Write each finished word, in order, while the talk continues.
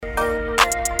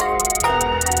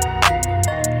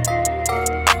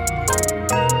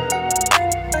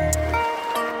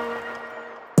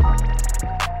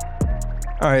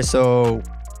right, so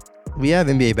we have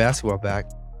NBA basketball back,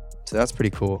 so that's pretty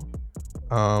cool.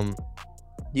 Do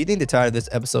you think the title of this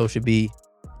episode should be,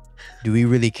 do we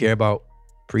really care about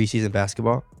preseason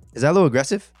basketball? Is that a little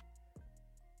aggressive?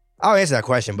 I'll answer that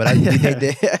question, but I think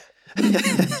that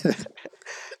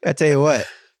I tell you what,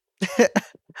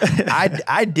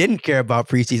 I didn't care about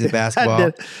preseason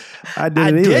basketball. I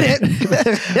didn't,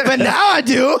 but now I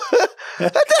do.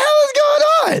 What the hell is going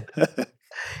on?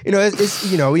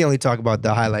 It's we only talk about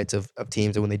the highlights of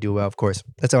teams and when they do well, of course.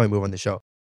 That's how we move on the show.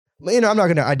 But, I'm not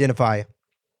going to identify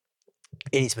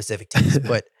any specific teams.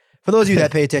 But for those of you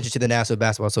that pay attention to the National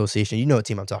Basketball Association, you know what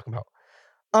team I'm talking about.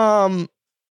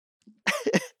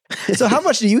 So how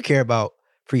much do you care about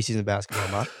preseason basketball,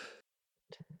 Mark?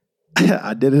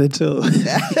 I did it too.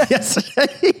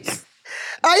 Yesterday.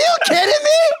 Are you kidding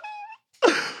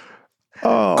me?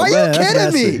 Oh, Are you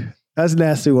kidding me? That's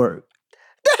nasty work.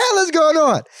 The hell is going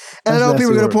on? And I know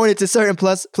people are going to point it to certain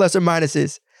plus or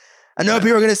minuses. I know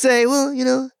people are going to say, well,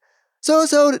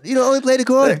 so-and-so, only played a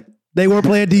quarter. They weren't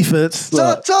playing defense.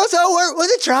 So-and-so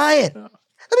wasn't trying. Let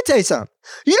me tell you something.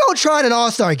 You don't try in an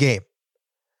all-star game.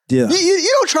 Yeah. You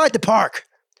don't try at the park.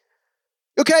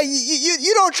 Okay?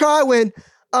 You don't try when,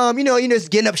 you're just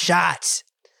getting up shots.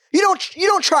 You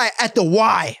don't try at the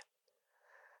Y.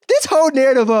 This whole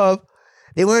narrative of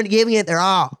they weren't giving it their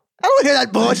all. I don't hear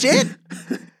that bullshit.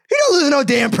 You don't lose no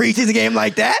damn preseason game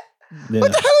like that. Yeah.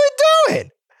 What the hell are we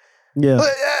doing? Yeah. But,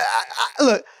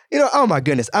 look, oh my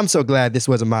goodness, I'm so glad this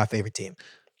wasn't my favorite team.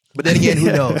 But then again,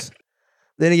 who knows?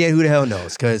 Then again, who the hell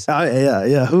knows? Because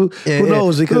who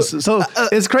knows? Because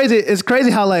it's crazy. It's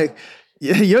crazy how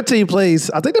your team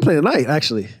plays. I think they play tonight,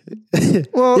 actually.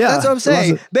 Well, that's what I'm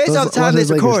saying. Based off the time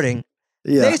this recording,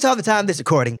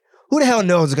 who the hell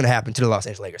knows what's going to happen to the Los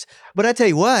Angeles Lakers? But I tell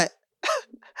you what.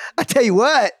 After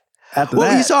what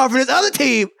that, we saw from this other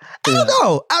team, I don't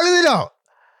know. I really don't.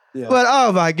 Yeah. But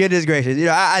oh my goodness gracious,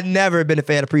 I've never been a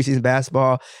fan of preseason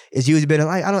basketball. It's usually been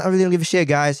like I really don't give a shit,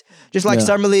 guys. Just like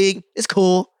Summer League, it's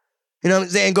cool. You know what I'm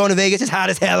saying? Going to Vegas, it's hot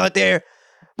as hell out there.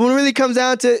 But when it really comes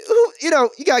down to,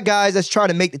 you got guys that's trying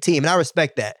to make the team, and I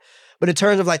respect that. But in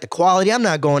terms of the quality, I'm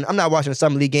not watching a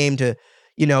Summer League game to,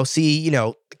 see,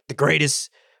 the greatest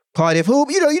quality of hoop.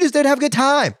 You just didn't have a good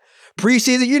time.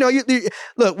 Preseason,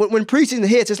 look, when preseason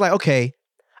hits, it's like, okay,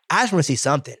 I just want to see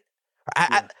something.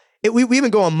 We've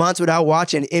been going months without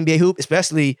watching NBA hoop,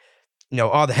 especially,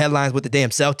 all the headlines with the damn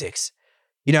Celtics.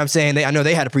 You know what I'm saying? I know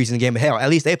they had a preseason game, but hell, at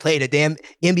least they played a damn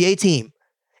NBA team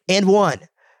and won.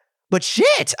 But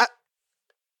shit,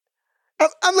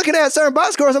 I'm looking at certain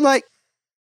box scores, I'm like,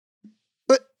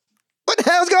 what the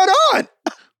hell's going on?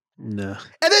 No.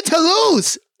 And then to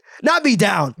lose, not be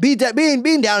down. Being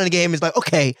down in the game is like,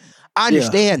 okay, I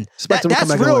understand. That's real,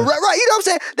 right? You know what I'm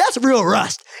saying? That's real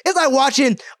rust. It's like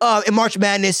watching in March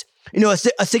Madness,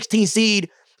 a 16 seed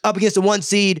up against a 1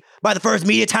 seed by the first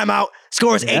media timeout,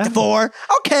 scores 8-4.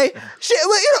 Okay, shit.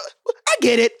 I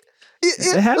get it.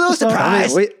 It happens. A little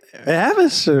surprise. It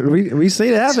happens. We see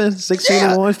it happen.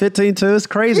 16-1, 15-2. It's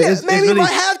crazy. Yeah, it's maybe really... by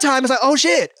halftime, it's like, oh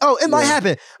shit. Oh, it might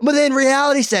happen. But then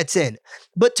reality sets in.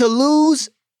 But to lose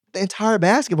the entire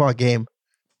basketball game.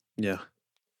 Yeah.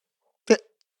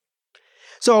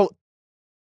 So,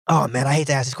 oh man, I hate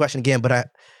to ask this question again, but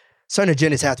certain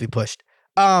agendas have to be pushed.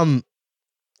 How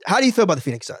do you feel about the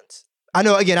Phoenix Suns? I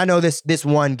know this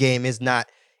one game is not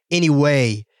any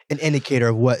way an indicator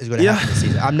of what is going to happen this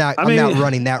season. I'm not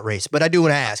running that race, but I do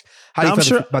want to ask, how do you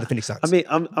feel about the Phoenix Suns?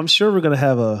 I'm sure we're going to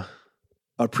have a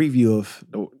preview of,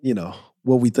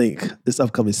 what we think this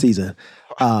upcoming season.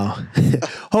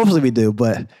 Hopefully we do,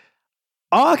 but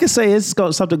all I can say is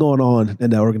something going on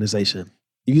in that organization.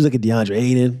 You look at DeAndre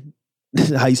Ayton,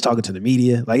 how he's talking to the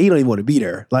media. He don't even want to be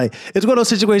there. It's one of those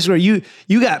situations where you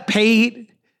got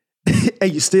paid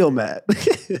and you still mad.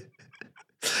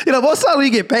 Most times when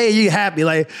you get paid, you happy.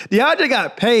 DeAndre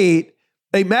got paid.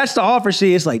 They matched the offer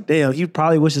sheet. It's like, damn, he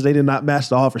probably wishes they did not match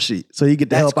the offer sheet. So you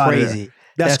get the help out of there.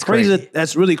 That's crazy.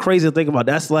 That's really crazy to think about.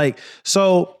 That's and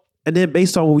then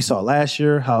based on what we saw last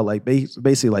year, how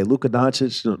basically Luka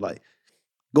Doncic,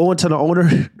 going to the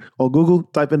owner on Google,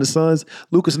 type in the Suns,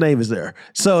 Luka's name is there.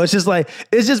 So it's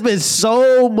just been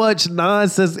so much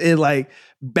nonsense and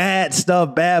bad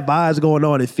stuff, bad vibes going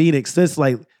on in Phoenix since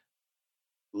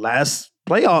last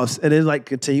playoffs and then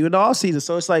continuing the offseason.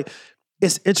 So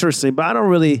it's interesting, but I don't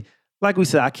really, like we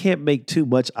said, I can't make too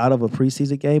much out of a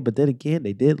preseason game, but then again,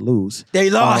 they did lose. They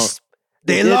lost.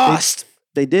 They lost.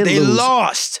 They did lose. They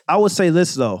lost. I would say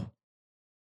this though.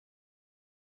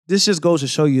 This just goes to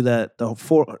show you that the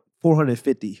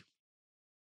 450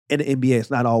 in the NBA is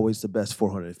not always the best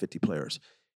 450 players.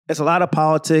 It's a lot of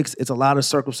politics. It's a lot of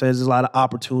circumstances, a lot of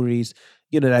opportunities.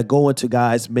 that go into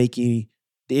guys making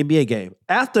the NBA game.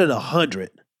 After the 100,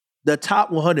 the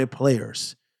top 100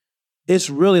 players, it's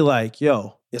really like,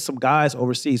 yo, there's some guys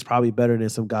overseas probably better than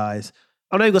some guys.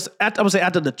 I'm going to say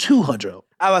after the 200.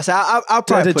 I'll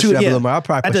probably push it up a little more. I'll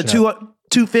probably push it up.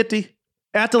 250,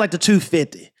 after like the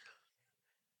 250.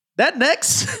 That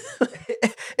next,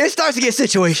 it starts to get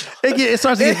situational. It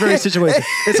starts to get very situational.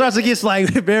 It starts to get like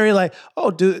very like, oh,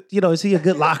 dude, is he a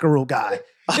good locker room guy?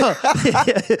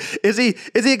 Is he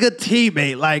a good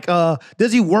teammate? Like,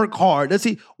 does he work hard?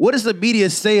 What does the media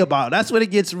say about him? That's when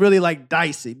it gets really like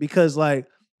dicey because like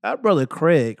that brother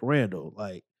Craig Randall,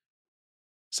 like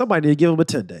somebody need to give him a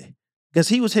 10-day because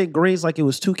he was hitting greens like it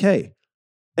was 2K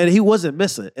and he wasn't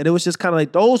missing. And it was just kind of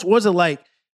like, those wasn't like,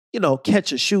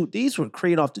 catch and shoot. These were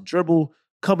creating off the dribble,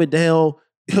 coming down,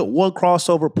 one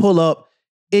crossover, pull up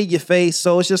in your face.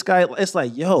 So it's just it's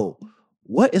like, yo,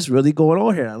 what is really going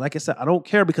on here? And like I said, I don't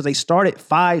care because they started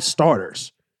 5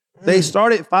 starters. They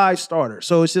started 5 starters.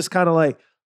 So it's just kind of like,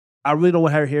 I really don't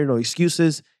want to hear no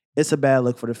excuses. It's a bad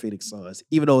look for the Phoenix Suns,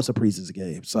 even though it's a preseason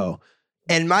game. So,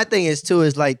 and my thing is too,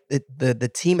 is like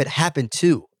the team it happened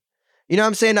to. You know what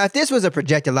I'm saying? Now, if this was a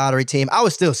projected lottery team, I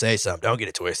would still say something. Don't get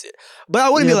it twisted. But I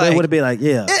wouldn't be like, it would be like,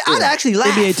 yeah. I'd actually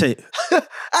laugh. NBA team.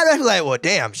 I'd actually like, well,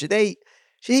 damn, should they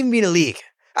even be in the league?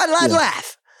 I'd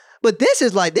laugh. But this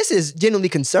is genuinely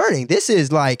concerning. This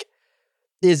is like,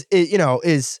 is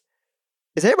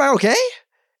everybody okay?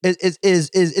 Is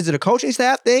it a coaching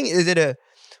staff thing? Is it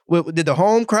did the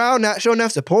home crowd not show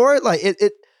enough support? Like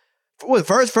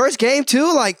first game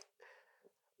too? Like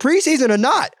preseason or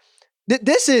not?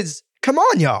 This is, come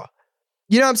on, y'all.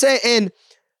 You know what I'm saying? And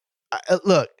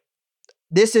look,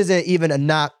 this isn't even a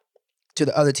knock to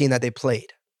the other team that they played.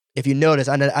 If you notice,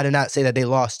 I did not say that they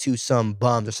lost to some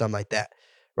bums or something like that.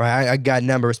 Right? I got a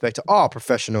number of respect to all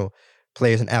professional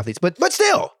players and athletes. But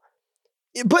still,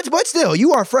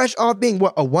 you are fresh off being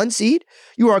a 1 seed.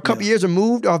 You are a couple years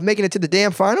removed off making it to the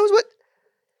damn finals. What?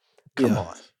 Come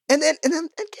on. And then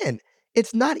again,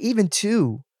 it's not even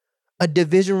to a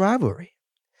division rivalry.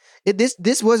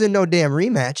 This wasn't no damn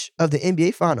rematch of the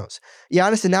NBA Finals.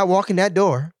 Giannis did not walk in that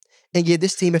door and give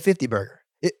this team a 50 burger.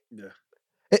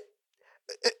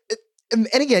 And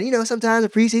again, sometimes in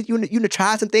preseason you want to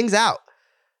try some things out.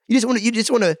 You just want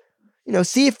to,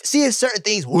 see if certain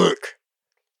things work.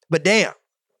 But damn,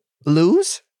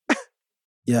 lose.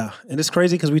 Yeah, and it's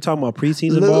crazy because we talking about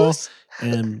preseason ball,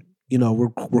 and we're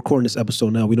recording this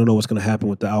episode now. We don't know what's going to happen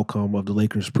with the outcome of the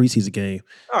Lakers preseason game.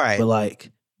 All right, but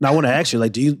like, now I want to ask you,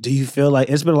 like, do you feel like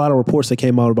it's been a lot of reports that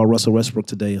came out about Russell Westbrook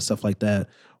today and stuff like that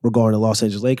regarding the Los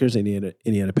Angeles Lakers and the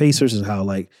Indiana Pacers and how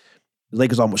like the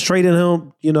Lakers almost traded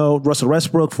him, Russell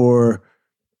Westbrook for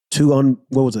 2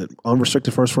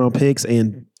 unrestricted first round picks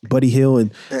and Buddy Hield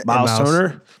and Miles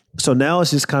Turner. So now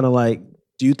it's just kind of like,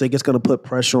 do you think it's going to put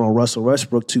pressure on Russell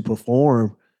Westbrook to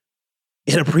perform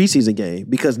in a preseason game?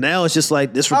 Because now it's just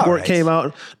like this report came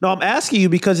out. No, I'm asking you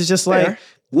because it's just like,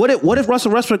 what if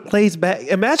Russell Westbrook plays back?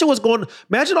 Imagine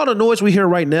all the noise we hear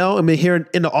right now and we hear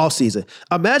in the offseason.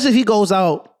 Imagine if he goes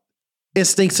out and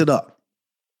stinks it up.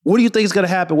 What do you think is going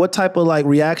to happen? What type of like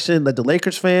reaction that the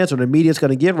Lakers fans or the media is going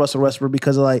to give Russell Westbrook?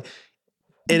 Because like,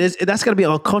 that's going to be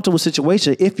an uncomfortable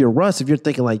situation if you're Russ, if you're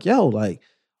thinking like, yo, like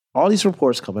all these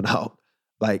reports coming out,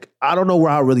 like, I don't know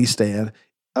where I really stand.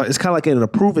 It's kind of like in an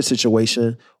approve-it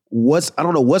situation. I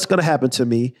don't know what's going to happen to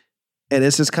me. And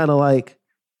it's just kind of like,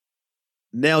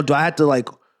 now do I have to like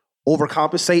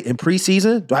overcompensate in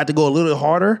preseason? Do I have to go a little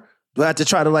harder? Do I have to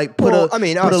try to like put a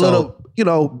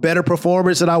little, better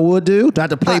performance than I would do? Do I have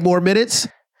to play more minutes?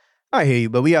 I hear you,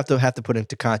 but we have to put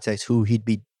into context who he'd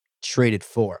be traded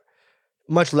for.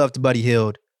 Much love to Buddy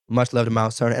Hield, much love to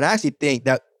Miles Turner. And I actually think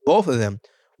that both of them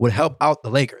would help out the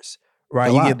Lakers.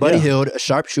 Right, you get Buddy Hield, a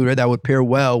sharpshooter that would pair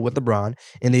well with LeBron,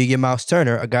 and then you get Miles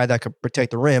Turner, a guy that could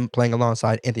protect the rim, playing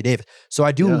alongside Anthony Davis. So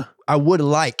I would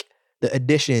like the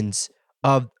additions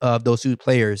of those 2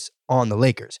 players on the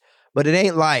Lakers, but it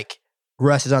ain't like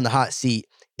Russ is on the hot seat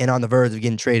and on the verge of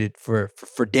getting traded for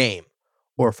Dame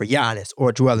or for Giannis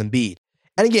or Joel Embiid.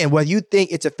 And again, whether you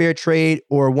think it's a fair trade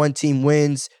or one team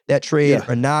wins that trade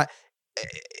or not,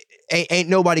 ain't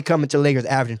nobody coming to the Lakers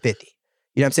averaging 50.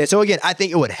 You know what I'm saying? So again, I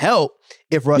think it would help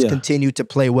if Russ continued to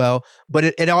play well, but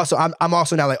it also, I'm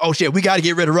also not like, oh shit, we got to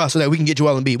get rid of Russ so that we can get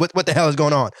Joel Embiid. What the hell is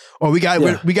going on? Or we got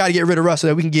to get rid of Russ so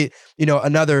that we can get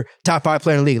another top 5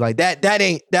 player in the league. Like that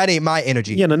ain't my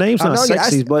energy. Yeah, the name's not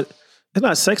sexy, but it's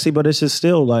not sexy, but it's just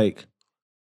still like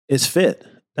it's fit.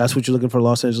 That's what you're looking for,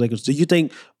 Los Angeles Lakers. Do you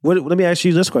think? Let me ask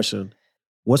you this question: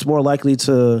 what's more likely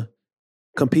to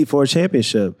compete for a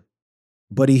championship?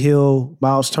 Buddy Hield,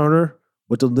 Miles Turner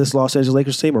with this Los Angeles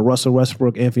Lakers team, or Russell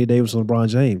Westbrook, Anthony Davis, and LeBron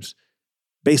James?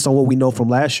 based on what we know from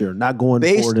last year, not going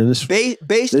forward in this based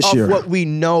this off year. what we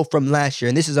know from last year,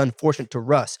 and this is unfortunate to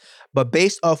Russ, but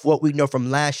based off what we know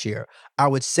from last year, I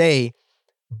would say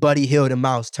Buddy Hield and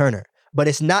Miles Turner. But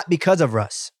it's not because of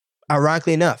Russ.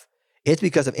 Ironically enough, it's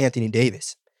because of Anthony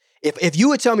Davis. If you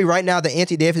would tell me right now that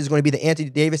Anthony Davis is going to be the Anthony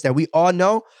Davis that we all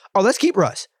know, let's keep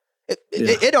Russ.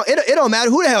 It don't matter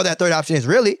who the hell that third option is,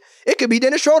 really. It could be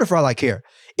Dennis Schroeder for all I care.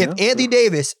 If Anthony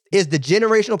Davis is the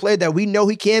generational player that we know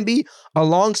he can be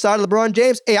alongside LeBron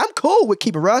James, hey, I'm cool with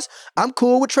keeping Russ. I'm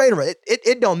cool with trading Russ.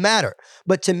 It don't matter.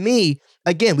 But to me,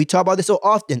 again, we talk about this so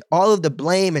often. All of the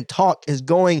blame and talk is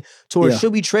going towards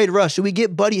should we trade Russ? Should we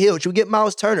get Buddy Hield? Should we get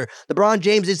Miles Turner? LeBron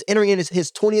James is entering in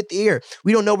his 20th year.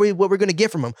 We don't know what we're going to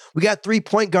get from him. We got 3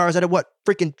 point guards that are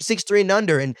freaking 6'3" and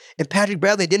under, and Patrick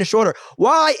Bradley and Dennis Schroeder.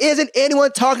 Why isn't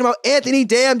anyone talking about Anthony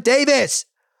damn Davis?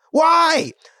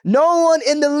 Why? No one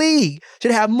in the league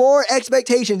should have more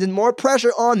expectations and more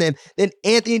pressure on them than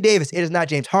Anthony Davis. It is not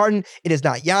James Harden. It is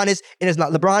not Giannis. It is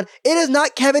not LeBron. It is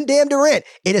not Kevin damn Durant.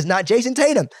 It is not Jason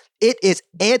Tatum. It is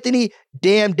Anthony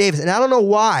damn Davis. And I don't know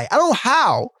why. I don't know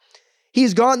how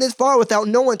he's gone this far without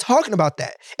no one talking about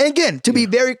that. And again, to be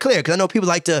very clear, because I know people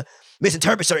like to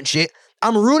misinterpret certain shit,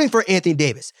 I'm rooting for Anthony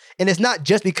Davis. And it's not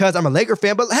just because I'm a Laker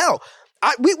fan, but hell,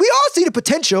 we all see the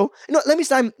potential. You know, let me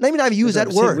not even use that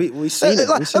word. We seen it.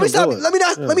 Let me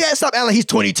stop acting like he's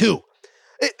 22.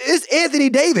 It's Anthony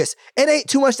Davis. It ain't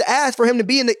too much to ask for him to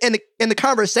be in the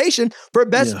conversation for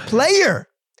best player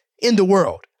in the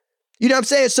world. You know what I'm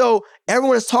saying? So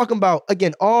everyone is talking about,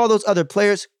 again, all those other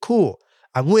players. Cool.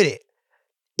 I'm with it.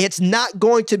 It's not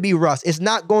going to be Russ. It's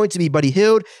not going to be Buddy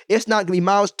Hield. It's not going to be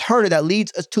Miles Turner that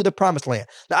leads us to the promised land.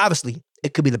 Now, obviously,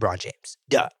 it could be LeBron James.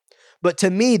 Duh. But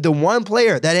to me, the one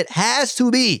player that it has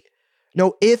to be,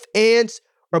 no ifs, ands,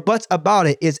 or buts about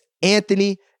it, is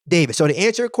Anthony Davis. So to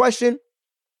answer your question,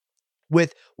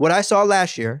 with what I saw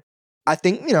last year, I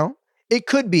think, it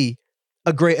could be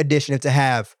a great addition to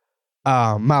have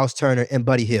Miles Turner and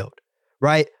Buddy Hield,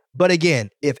 right? But again,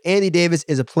 if Anthony Davis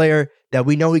is a player that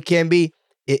we know he can be,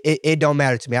 it don't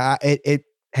matter to me.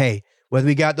 Hey, whether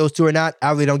we got those two or not,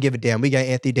 I really don't give a damn. We got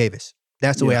Anthony Davis.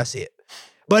 That's the way I see it.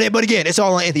 But again, it's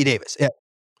all on Anthony Davis. Yeah.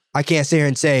 I can't sit here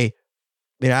and say,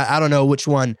 I don't know which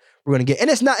one we're going to get. And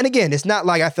it's not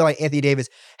like I feel like Anthony Davis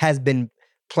has been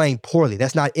playing poorly.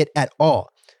 That's not it at all.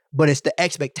 But it's the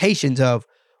expectations of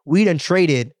we done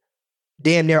traded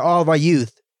damn near all of our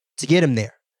youth to get him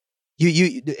there.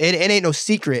 It ain't no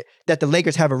secret that the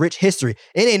Lakers have a rich history.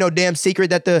 It ain't no damn secret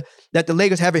that the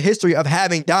Lakers have a history of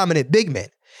having dominant big men.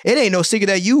 It ain't no secret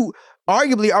that you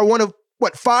arguably are one of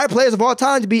 5 players of all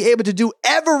time to be able to do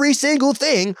every single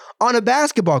thing on a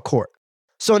basketball court.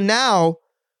 So now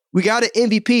we got an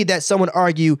MVP that someone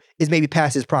argue is maybe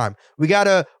past his prime. We got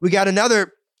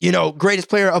another, greatest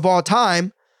player of all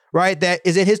time, right? That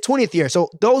is in his 20th year. So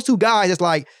those two guys, it's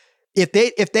like, if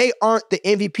they aren't the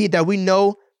MVP that we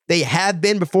know they have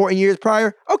been before in years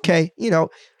prior, okay,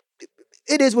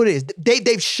 it is what it is.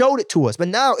 They've showed it to us, but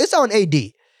now it's on AD.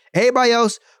 Everybody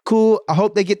else, cool. I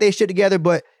hope they get their shit together,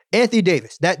 but Anthony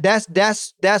Davis,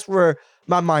 that's where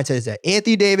my mindset is at.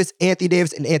 Anthony Davis, and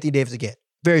Anthony Davis again.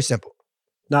 Very simple.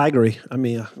 No, I agree. I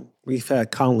mean, we've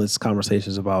had countless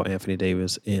conversations about Anthony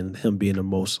Davis and him being the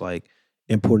most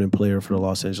important player for the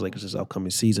Los Angeles Lakers this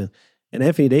upcoming season. And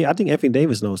I think Anthony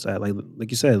Davis knows that.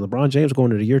 Like you said, LeBron James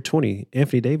going to the year 20.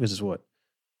 Anthony Davis is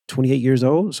 28 years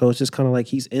old? So it's just kind of like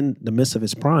he's in the midst of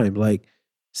his prime. Like,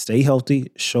 stay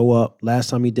healthy, show up. Last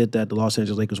time he did that, the Los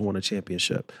Angeles Lakers won a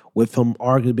championship with him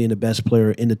arguably being the best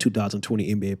player in the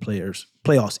 2020 NBA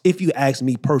playoffs, if you ask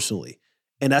me personally.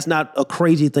 And that's not a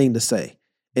crazy thing to say.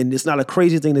 And it's not a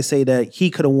crazy thing to say that he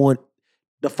could have won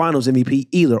the finals MVP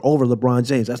either over LeBron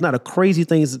James. That's not a crazy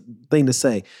thing to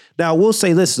say. Now, I will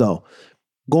say this, though.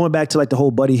 Going back to the whole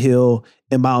Buddy Hield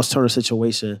and Miles Turner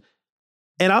situation,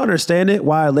 and I understand it,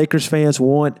 why Lakers fans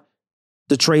want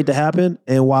the trade to happen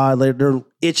and why they're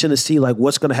itching to see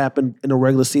what's going to happen in the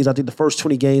regular season. I think the first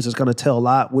 20 games is going to tell a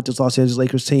lot with this Los Angeles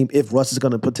Lakers team if Russ is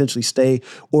going to potentially stay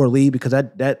or leave, because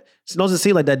that it doesn't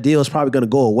seem like that deal is probably going to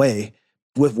go away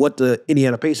with what the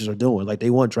Indiana Pacers are doing.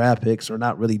 They want draft picks or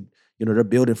not really, they're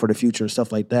building for the future and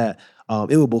stuff like that.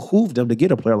 It would behoove them to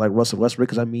get a player like Russell Westbrook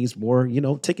because that means more,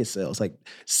 ticket sales.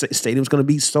 Stadium's going to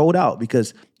be sold out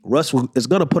because Russ is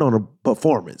going to put on a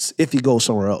performance if he goes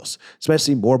somewhere else,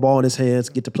 especially more ball in his hands,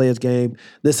 get to play his game,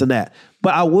 this and that.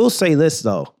 But I will say this,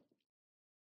 though.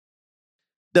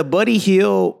 The Buddy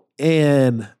Hield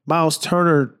and Miles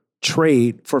Turner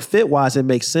trade, for fit-wise, it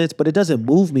makes sense, but it doesn't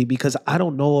move me because I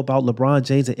don't know about LeBron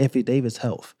James and Anthony Davis'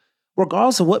 health.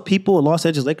 Regardless of what people in Los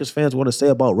Angeles Lakers fans want to say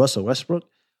about Russell Westbrook,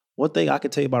 one thing I can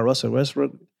tell you about Russell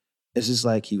Westbrook, It's just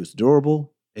like he was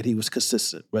durable and he was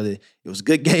consistent. Whether it was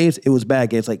good games, it was bad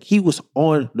games. Like he was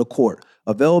on the court.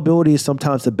 Availability is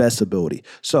sometimes the best ability.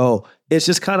 So it's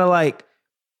just kind of like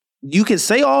you can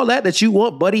say all that you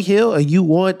want Buddy Hield and you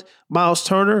want Miles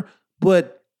Turner,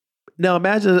 but now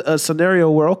imagine a scenario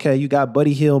where, okay, you got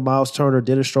Buddy Hield, Miles Turner,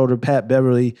 Dennis Schroeder, Pat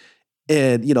Beverly,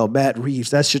 and Matt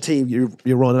Reeves. That's your team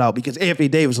you're running out because Anthony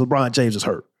Davis, LeBron James is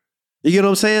hurt. You get what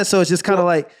I'm saying? So it's just kind of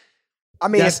like, I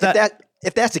mean, if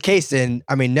that's the case, then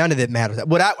I mean, none of it matters.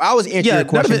 But I was answering your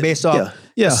question based off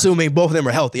assuming both of them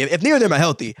are healthy. If neither of them are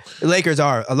healthy, the Lakers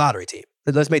are a lottery team.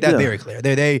 Let's make that very clear.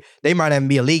 They might even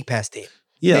be a league pass team.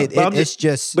 Yeah,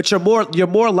 but you're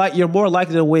more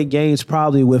likely to win games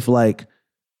probably with like,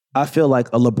 I feel like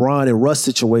a LeBron and Russ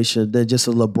situation than just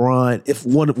a LeBron if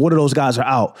one of those guys are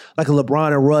out. Like a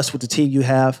LeBron and Russ with the team you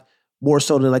have, more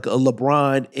so than like a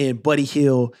LeBron and Buddy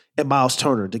Hield and Miles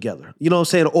Turner together. You know what I'm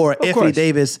saying? Or Anthony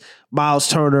Davis, Miles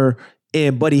Turner,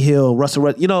 and Buddy Hield,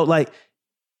 Russell. Like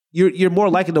you're more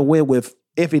likely to win with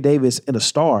Anthony Davis and a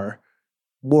star,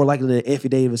 more likely than Anthony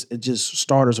Davis and just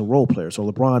starters and role players,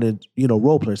 or LeBron and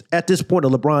role players at this point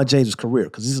of LeBron James' career,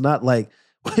 because this is not like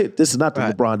this is not the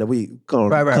LeBron that we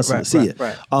constantly see it.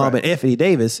 And Anthony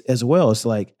Davis as well. It's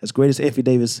like as great as Anthony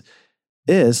Davis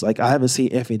is, like I haven't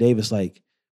seen Anthony Davis like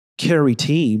carry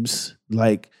teams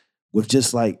like with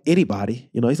just like anybody.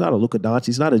 He's not a Luka Doncic.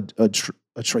 He's not a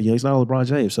Trae Young. He's not a LeBron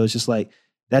James. So it's just like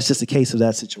that's just the case of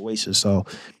that situation. So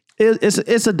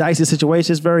it's a dicey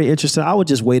situation. It's very interesting. I would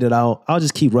just wait it out. I'll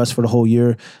just keep Russ for the whole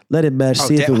year. Let it mesh.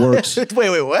 See if it works. Wait,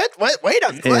 what? Wait a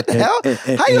minute. What the hell?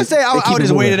 How you gonna say I would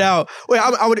just wait it out? Wait,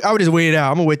 I would just wait it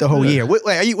out. I'm gonna wait the whole year. Wait,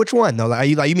 are you which one though? Like,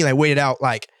 you mean like wait it out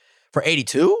like for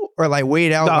 82 or like wait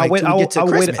it out get to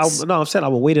Christmas? I'm saying I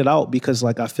would wait it out because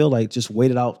like I feel like just wait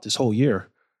it out this whole year.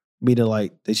 Meaning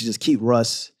like they should just keep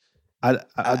Russ. I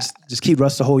just keep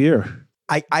Russ the whole year.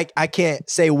 I can't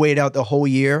say wait out the whole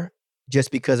year just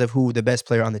because of who the best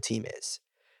player on the team is.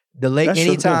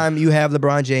 Anytime you have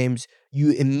LeBron James,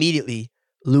 you immediately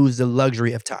lose the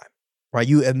luxury of time, right?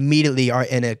 You immediately are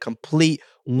in a complete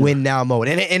win now mode,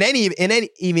 and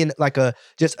even like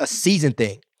just a season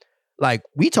thing. Like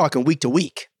we talking week to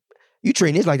week. You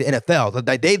treat this like the NFL.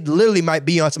 Like they literally might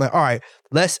be on something. All right,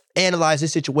 let's analyze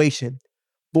this situation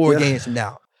 4 games from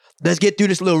now. Let's get through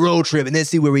this little road trip and then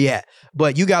see where we at.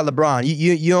 But you got LeBron.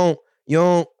 You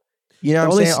don't. You know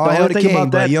what I'm saying? All hell the king,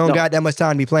 but you don't got that much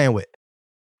time to be playing with.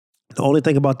 The only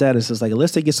thing about that is just like,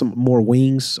 unless they get some more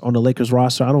wings on the Lakers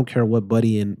roster, I don't care what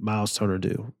Buddy and Miles Turner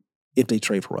do if they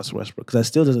trade for Russell Westbrook, because that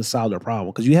still doesn't solve their problem.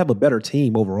 Because you have a better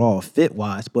team overall,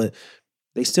 fit-wise, but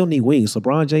they still need wings.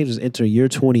 LeBron James is entering year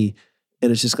 20,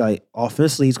 and it's just like,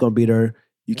 offensively, he's going to be there.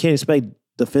 You can't expect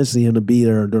defensively him to be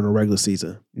there during the regular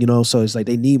season. So it's like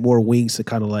they need more wings to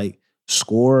kind of like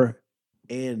score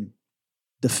and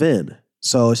defend.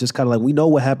 So it's just kind of like, we know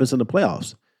what happens in the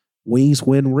playoffs. Wings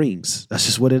win rings. That's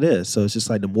just what it is. So it's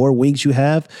just like the more wings you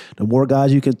have, the more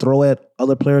guys you can throw at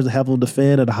other players and have them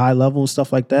defend at a high level and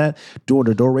stuff like that during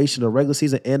the duration of the regular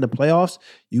season and the playoffs,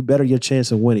 you better your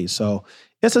chance of winning. So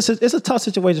it's a tough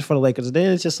situation for the Lakers. And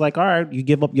then it's just like, all right, you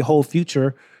give up your whole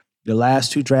future, your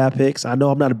last 2 draft picks. I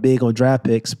know I'm not a big on draft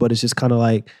picks, but it's just kind of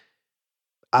like,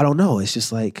 I don't know. It's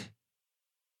just like,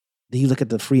 then you look at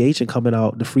the free agent coming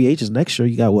out, the free agents next year,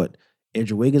 you got what?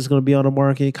 Andrew Wiggins is going to be on the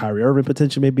market. Kyrie Irving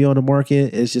potentially may be on the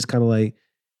market. It's just kind of like,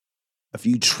 if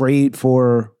you trade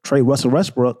Russell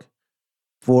Westbrook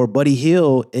for Buddy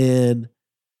Hield and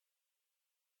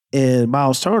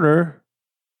Miles Turner,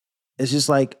 it's just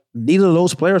like neither of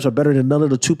those players are better than none of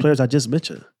the 2 players I just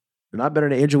mentioned. They're not better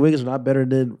than Andrew Wiggins. They're not better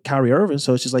than Kyrie Irving.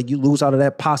 So it's just like you lose out of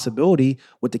that possibility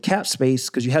with the cap space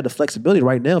because you have the flexibility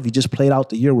right now if you just played out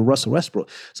the year with Russell Westbrook.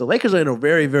 So Lakers are in a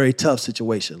very, very tough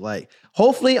situation. Like,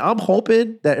 hopefully, I'm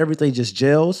hoping that everything just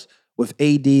gels with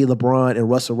AD, LeBron, and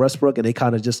Russell Westbrook, and they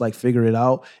kind of just like figure it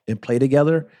out and play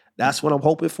together. That's what I'm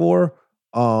hoping for,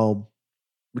 because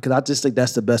I just think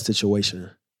that's the best situation.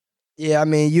 Yeah, I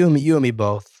mean, you and me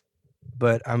both.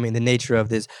 But I mean, the nature of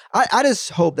this, I just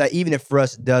hope that even if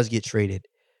Russ does get traded,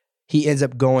 he ends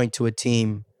up going to a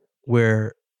team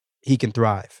where he can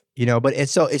thrive, But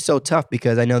it's so tough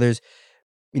because I know there's,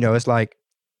 it's like,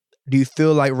 do you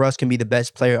feel like Russ can be the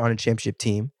best player on a championship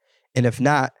team? And if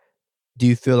not, do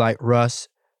you feel like Russ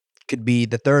could be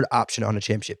the third option on a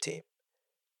championship team?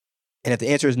 And if the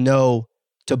answer is no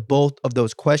to both of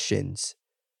those questions,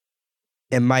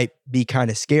 it might be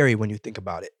kind of scary when you think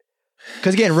about it.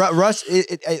 Because again, Russ,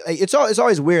 it's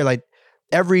always weird. Like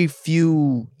every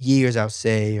few years, I'll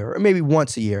say, or maybe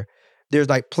once a year, there's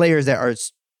like players that are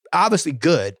obviously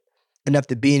good enough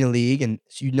to be in the league, and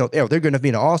they're good enough to be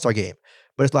in an All-Star game.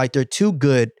 But it's like they're too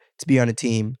good to be on a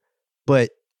team,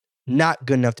 but not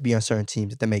good enough to be on certain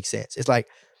teams, if that makes sense. It's like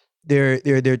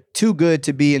they're too good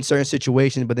to be in certain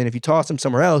situations, but then if you toss them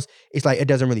somewhere else, it's like it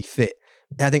doesn't really fit.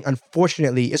 And I think,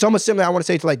 unfortunately, it's almost similar, I want to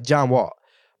say, to like John Wall.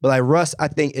 But like Russ, I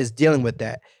think, is dealing with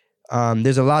that.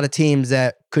 There's a lot of teams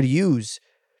that could use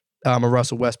a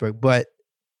Russell Westbrook, but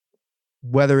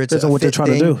whether it's what they're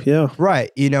trying to do, yeah. Right.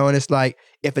 And it's like,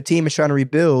 if a team is trying to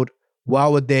rebuild, why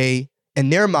would they, in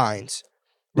their minds,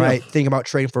 right, think about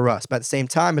trading for Russ? But at the same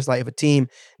time, it's like, if a team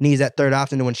needs that third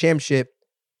option to win championship,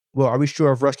 well, are we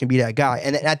sure if Russ can be that guy?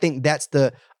 And I think that's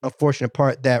the unfortunate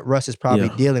part that Russ is probably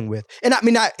dealing with. And I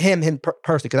mean, not him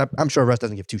personally, because I'm sure Russ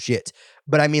doesn't give two shits.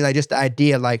 But I mean, like, just the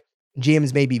idea, like,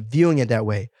 GMs may be viewing it that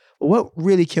way. Well, what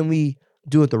really can we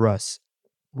do with the Russ?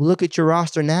 Well, look at your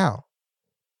roster now.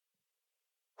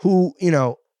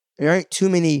 There aren't too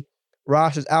many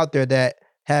rosters out there that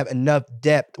have enough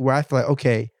depth where I feel like,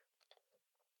 okay,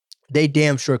 they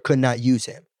damn sure could not use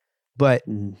him. But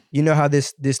you know how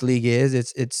this league is.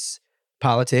 It's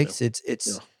politics.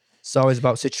 It's always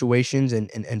about situations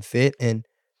and fit. And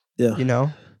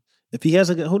if he has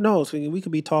who knows? We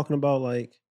could be talking about,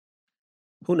 like,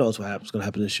 who knows what's going to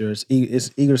happen this year.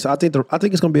 It's eager. So I think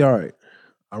it's going to be all right.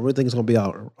 I really think it's going to be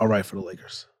all right for the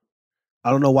Lakers. I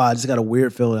don't know why. I just got a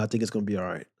weird feeling. I think it's going to be all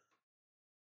right.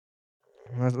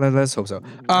 Let's hope so.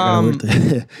 I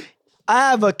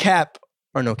have a cap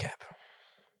or no cap.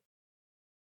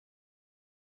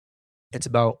 It's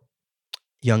about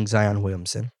young Zion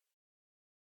Williamson.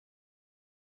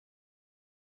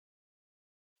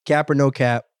 Cap or no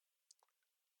cap,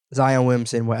 Zion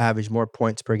Williamson will average more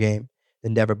points per game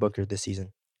than Devin Booker this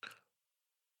season.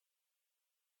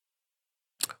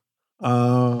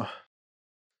 Man,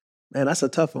 that's a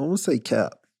tough one. I'm going to say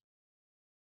cap.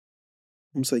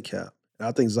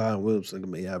 I think Zion Williamson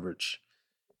may average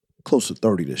close to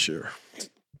 30 this year.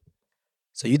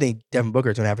 So you think Devin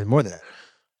Booker is going to average more than that?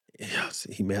 Yeah,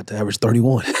 he may have to average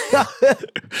 31.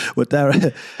 With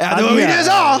that, after what we did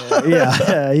all.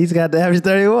 Yeah, he's got to average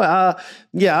 31.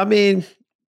 I mean,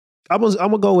 I'm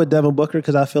gonna go with Devin Booker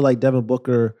because I feel like Devin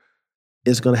Booker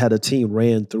is gonna have the team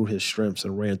ran through his strengths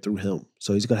and ran through him,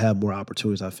 so he's gonna have more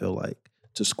opportunities. I feel like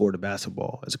to score the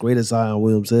basketball. As great as Zion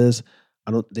Williams is,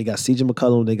 they got CJ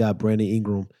McCollum, they got Brandon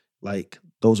Ingram. Like,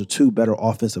 those are two better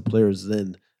offensive players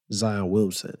than Zion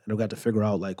Williamson. And they've got to figure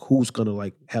out, like, who's going to,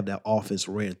 like, have that offense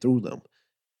ran through them.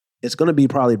 It's going to be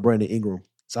probably Brandon Ingram.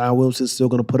 Zion Williamson's still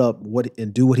going to put up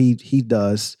do what he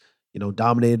does,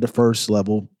 dominated the first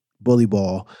level, bully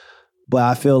ball. But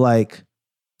I feel like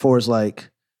for his,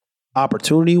 like,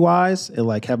 opportunity-wise and,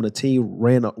 like, having a team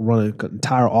run an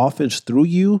entire offense through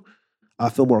you, I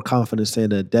feel more confident saying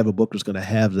that Devin Booker's going to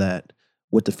have that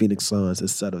with the Phoenix Suns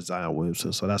instead of Zion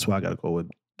Williamson. So that's why I got to go with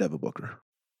Devin Booker.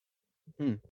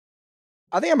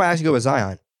 I think I might actually go with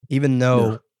Zion, even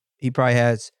though he probably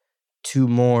has two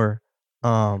more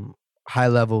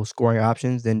high-level scoring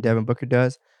options than Devin Booker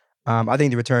does. I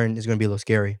think the return is going to be a little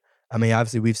scary. I mean,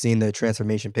 obviously, we've seen the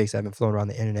transformation pics that have been flown around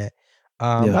the internet.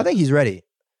 I think he's ready.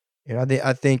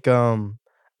 I think I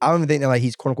don't even think that, like,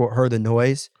 he's quote-unquote heard the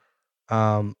noise.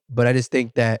 But I just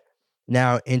think that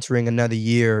now entering another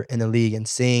year in the league and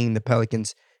seeing the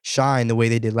Pelicans shine the way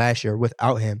they did last year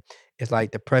without him, it's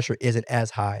like the pressure isn't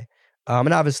as high.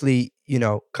 And obviously,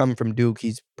 coming from Duke,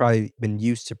 he's probably been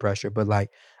used to pressure, but, like,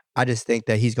 I just think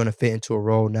that he's going to fit into a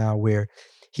role now where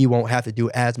he won't have to do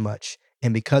as much.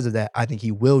 And because of that, I think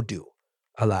he will do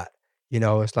a lot.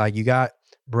 It's like you got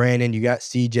Brandon, you got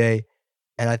CJ,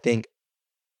 and I think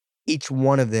each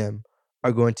one of them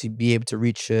are going to be able to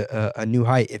reach a new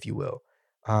height, if you will.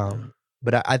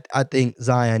 But I think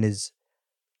Zion is,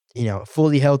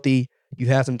 fully healthy. You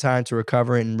have some time to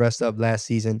recover and rest up last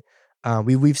season.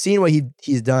 We've seen what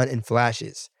he's done in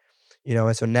flashes,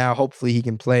 and so now hopefully he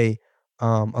can play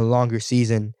a longer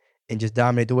season and just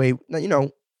dominate the way,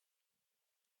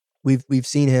 we've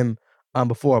seen him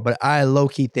before. But I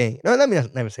low-key think, no, let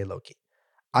me say low-key.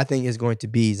 I think it's going to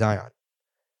be Zion.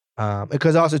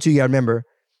 Because also, too, you got to remember,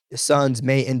 the Suns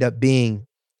may end up being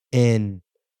in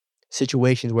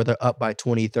situations where they're up by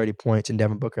 20, 30 points and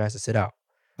Devin Booker has to sit out.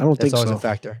 I don't think so. That's always a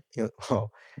factor.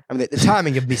 I mean, the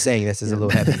timing of me saying this is a little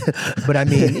heavy. But I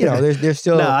mean, there's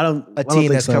still a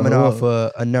team that's coming off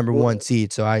a number one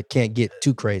seed, so I can't get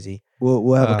too crazy.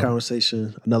 We'll have a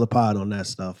conversation, another pod on that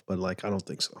stuff, but, like, I don't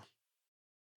think so.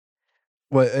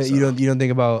 What you don't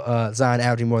think about Zion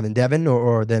averaging more than Devin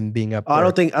or them being up? I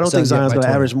don't think Zion's going to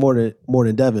average more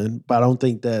than Devin, but I don't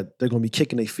think that they're going to be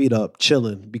kicking their feet up,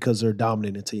 chilling because they're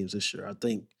dominating teams this year. I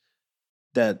think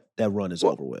that run is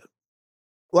over with.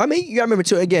 Well, I mean, you got to remember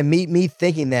too. Again, me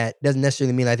thinking that doesn't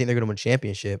necessarily mean I think they're going to win a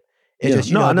championship. It's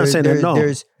just, I'm not saying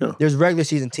that. No, there's regular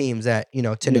season teams that,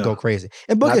 tend to go crazy.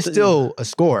 And Booker's still a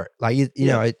scorer. Like, you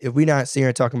know, if we're not sitting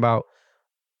here talking about,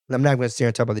 I'm not going to sit here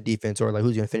and talk about the defense or like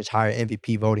who's going to finish higher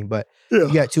MVP voting, but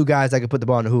you got two guys that can put the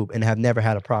ball in the hoop and have never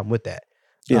had a problem with that.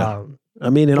 Yeah. I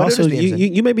mean, and also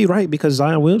you may be right because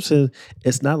Zion Williamson,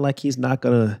 it's not like he's not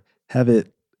going to have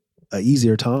it an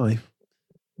easier time.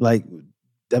 Like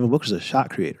Devin Booker's a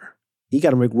shot creator. He got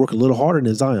to work a little harder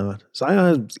than Zion.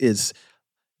 Zion is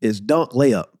dunk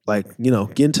layup, like,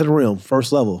 get into the rim,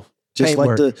 first level. Just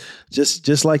like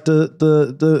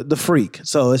the freak.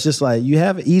 So it's just like you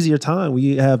have an easier time when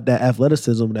you have that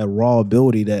athleticism, that raw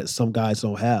ability that some guys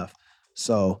don't have.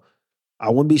 So I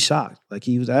wouldn't be shocked. Like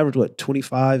he was average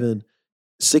 25 and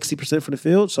 60% from the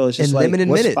field. So it's just like limited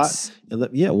minutes.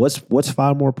 What's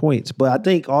 5 more points? But I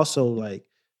think also like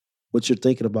what you're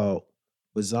thinking about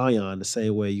with Zion, the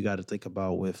same way you got to think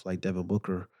about with like Devin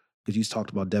Booker, because you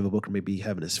talked about Devin Booker maybe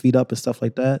having his feet up and stuff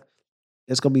like that.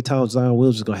 It's going to be times Zion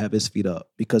Williams is going to have his feet up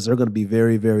because they're going to be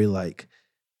very, very like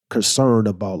concerned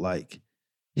about like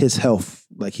his health.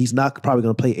 Like he's not probably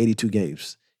going to play 82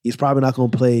 games. He's probably not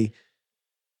going to play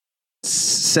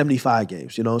 75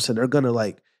 games. You know what I'm saying? They're going to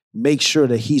like make sure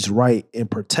that he's right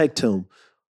and protect him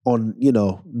on,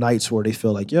 nights where they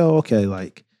feel like, okay,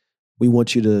 like we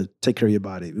want you to take care of your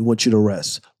body. We want you to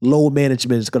rest. Load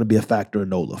management is going to be a factor in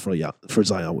NOLA for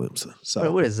Zion Williamson.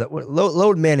 So what is that?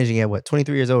 Load managing at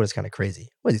 23 years old is kind of crazy.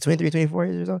 What is he, 23, 24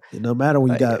 years old? No matter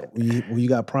when you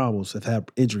got problems, have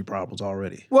had injury problems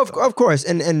already. Well, of course.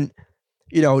 And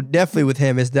definitely with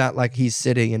him, it's not like he's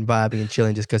sitting and vibing and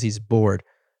chilling just because he's bored.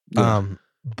 Yeah.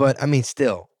 But I mean,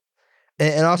 still.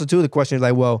 And also too, the question is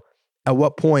like, well, at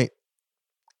what point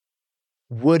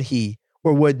would he,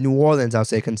 or would New Orleans, I'll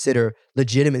say, consider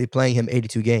legitimately playing him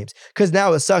 82 games? Because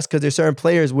now it sucks because there's certain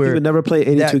players where he would never play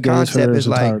 82 games for his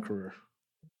entire career.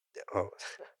 Oh.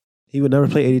 He would never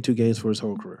play 82 games for his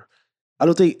whole career. I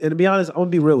don't think, and to be honest, I'm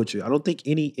going to be real with you. I don't think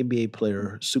any NBA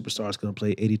player, superstar, is going to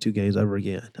play 82 games ever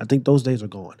again. I think those days are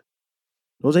gone.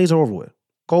 Those days are over with.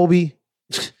 Kobe,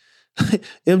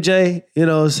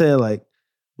 MJ, saying like,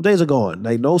 days are gone.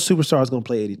 Like no superstar is going to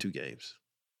play 82 games.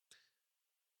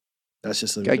 That's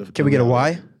just can we get a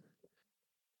why?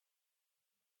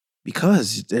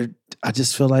 Because I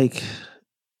just feel like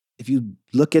if you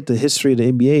look at the history of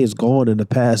the NBA, it's gone in the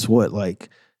past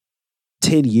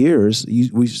 10 years.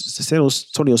 The San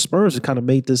Antonio Spurs have kind of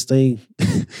made this thing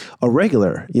a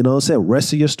regular. You know what I'm saying?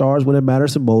 Rest of your stars when it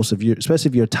matters the most. Especially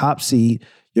if you're top seed,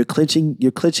 you're clinching a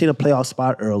playoff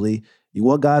spot early. You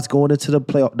want guys going into the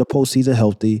postseason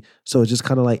healthy. So it's just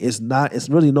kind of like it's not going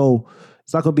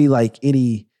to be like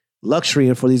any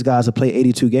luxury for these guys to play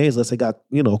 82 games unless they got,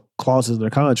 clauses in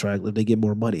their contract that they get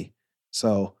more money.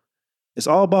 So it's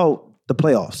all about the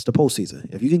playoffs, the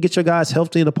postseason. If you can get your guys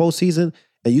healthy in the postseason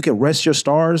and you can rest your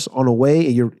stars on the way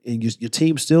and your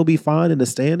team still be fine in the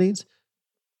standings,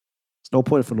 there's no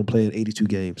point for them playing 82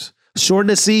 games. Shorten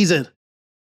the season.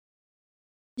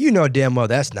 You know damn well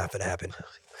that's not going to happen.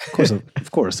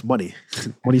 Of course, money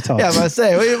talks. Yeah, I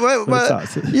say, damn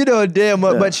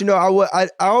well. Yeah. But I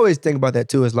always think about that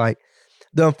too. Is like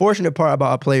the unfortunate part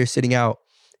about a player sitting out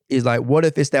is like, what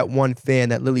if it's that one fan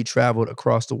that literally traveled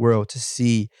across the world to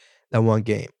see that one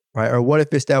game, right? Or what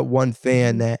if it's that one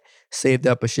fan that saved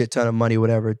up a shit ton of money,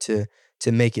 whatever, to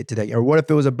make it to that? Or what if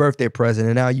it was a birthday present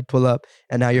and now you pull up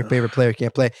and now your favorite player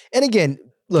can't play? And again,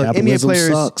 look, Capitalism NBA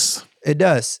players sucks. It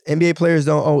does. NBA players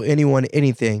don't owe anyone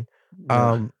anything.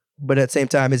 But at the same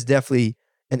time, it's definitely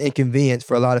an inconvenience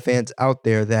for a lot of fans out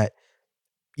there that,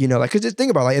 because just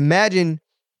think about it, like imagine,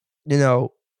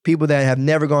 people that have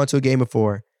never gone to a game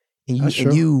before and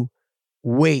you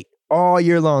wait all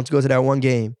year long to go to that one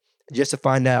game just to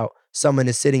find out someone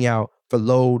is sitting out for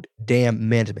load damn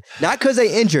management. Not because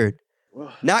they injured,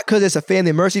 not because it's a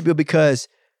family mercy, but because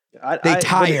they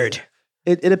tired.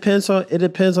 It depends on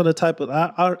the type of.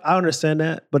 I understand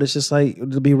that, but it's just like,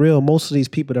 to be real, most of these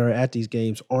people that are at these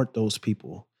games aren't those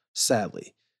people,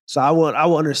 sadly. So I would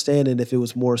understand it if it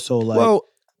was more so like. Well,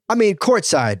 I mean,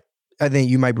 courtside, I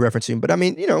think you might be referencing, but I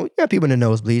mean, you got people in the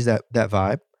nosebleeds that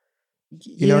vibe.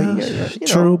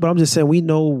 True, but I'm just saying we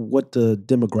know what the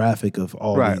demographic of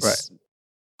all these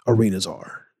arenas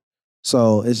are.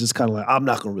 So it's just kind of like, I'm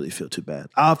not gonna really feel too bad.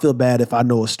 I'll feel bad if I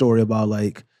know a story about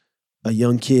like a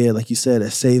young kid, like you said, that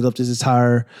saved up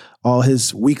all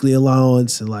his weekly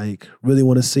allowance and like really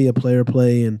want to see a player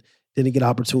play and didn't get an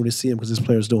opportunity to see him because this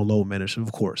player's doing load management,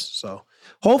 of course. So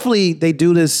hopefully they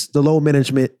do the load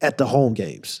management at the home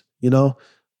games, on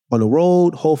the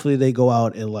road. Hopefully they go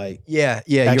out and like, actually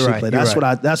you're right, play.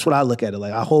 That's what I look at it.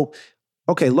 Like I hope,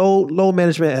 okay, load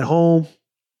management at home,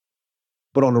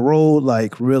 but on the road,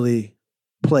 like really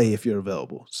play if you're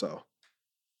available. So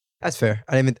that's fair.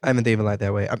 I didn't think of it like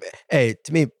that way. Hey,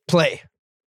 to me, play.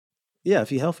 Yeah,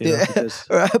 if you're healthy enough. Because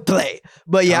play.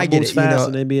 But yeah, I get it. Fast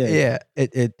in the NBA. Yeah,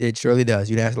 it surely does.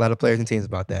 You'd ask a lot of players and teams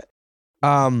about that.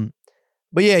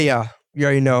 But yeah, you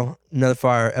already know. Another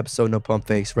fire episode, No Pump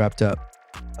Fakes, wrapped up.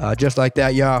 Just like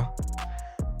that, y'all.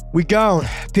 We gone.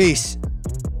 Peace.